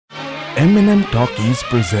M&M Talkies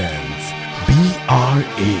presents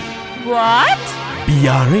BRA. What?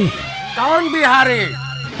 BRA. कौन बिहारी?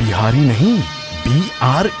 बिहारी नहीं,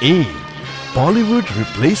 BRA. Bollywood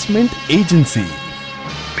Replacement Agency.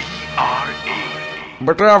 BRA.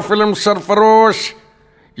 बेटा film Sarfarosh,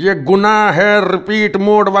 ये गुनाह है रिपीट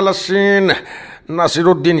मोड वाला scene.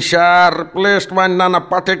 Naseeruddin Shah replaced by Nana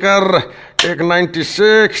Patekar, take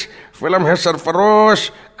 96। Film है सरफरोश,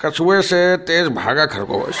 कछुए से तेज भागा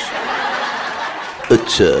खरगोश।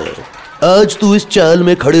 अच्छा, आज तू इस चाल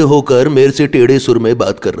में खड़े होकर मेरे से टेढ़े सुर में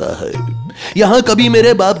बात कर रहा है। यहाँ कभी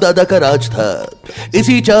मेरे बाप दादा का राज था।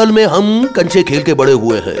 इसी चाल में हम कंचे खेल के बड़े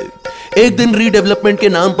हुए हैं। एक दिन रीडेवलपमेंट के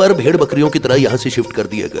नाम पर भेड़ बकरियों की तरह यहाँ से शिफ्ट कर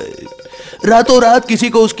दिए गए। रातों रात किसी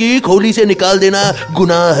को उसकी खोली से निकाल देना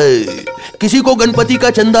गुनाह है। किसी को गणपति का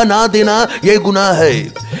चंदा ना देना ये गुनाह है।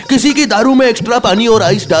 किसी की दारू में एक्स्ट्रा पानी और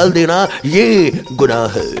आइस डाल देना ये गुनाह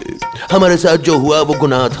है। हमारे साथ जो हुआ वो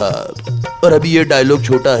गुनाह था। और अभी ये डायलॉग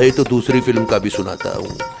छोटा है तो दूसरी फिल्म का भी सुनाता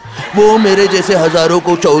हूँ। वो मेरे जैसे हजारों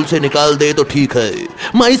को चौल से निकाल दे तो ठीक है,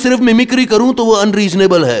 मैं सिर्फ मिमिक्री करूं तो वो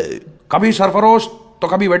अनरीजनेबल है। कभी सरफरोश तो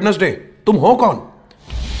कभी वेडनेसडे। तुम हो कौन?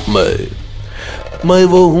 मैं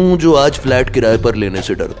वो हूं जो आज फ्लैट किराए पर लेने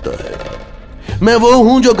से डरता है। मैं वो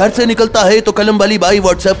हूं जो घर से निकलता है तो कलम वाली बाई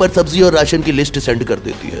व्हाट्सएप पर सब्जी और राशन की लिस्ट सेंड कर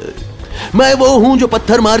देती है। मैं वो हूं जो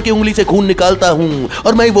पत्थर मार के उंगली से खून निकालता हूं।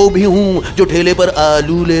 और मैं वो भी हूं जो ठेले पर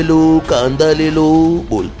आलू ले लो, कांदा ले लो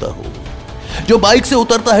बोलता हूं। जो बाइक से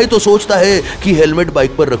उतरता है तो सोचता है कि हेलमेट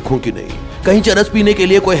बाइक पर रखूं कि नहीं, कहीं चरस पीने के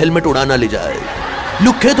लिए कोई हेलमेट उड़ाना ले जाए।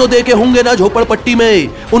 लुक्खे तो देखे होंगे ना झोपड़पट्टी में,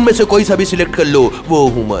 उनमें से कोई सा भी सिलेक्ट कर लो, वो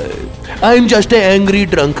हूं मैं। I am just a angry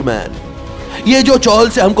drunk man. ये जो चौल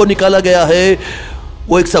से हमको निकाला गया है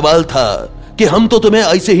वो एक सवाल था कि हम तो तुम्हें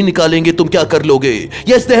ऐसे ही निकालेंगे, तुम क्या कर लोगे?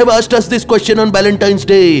 Yes, they have asked us this question on Valentine's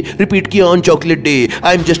Day. Repeat किया on Chocolate Day.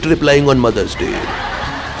 I am just replying on Mother's Day.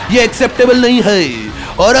 ये एक्सेप्टेबल नहीं है।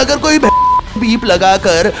 और अगर कोई बीप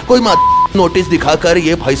लगाकर कोई नोटिस दिखाकर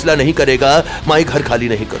ये फैसला नहीं करेगा, मैं घर खाली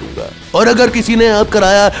नहीं करूंगा। और अगर किसी ने आप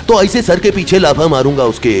कराया तो ऐसे सर के पीछे लाफा मारूंगा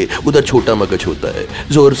उसके। उधर छोटा मगज होता है,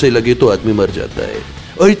 जोर से लगे तो आदमी मर जाता है।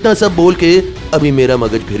 और इतना सब बोल के अभी मेरा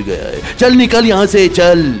मगज फिर गया है। चल निकल यहाँ से,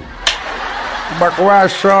 चल। बकवास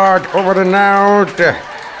शॉट ओवर एंड आउट।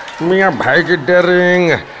 मियाँ भाई की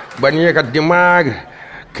डेयरिंग, बनिए का दिमाग,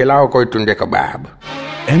 खिलाओ कोई टुंडे कबाब।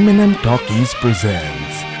 M&M Talkies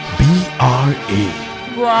presents BRA.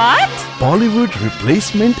 What? Bollywood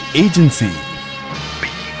Replacement Agency.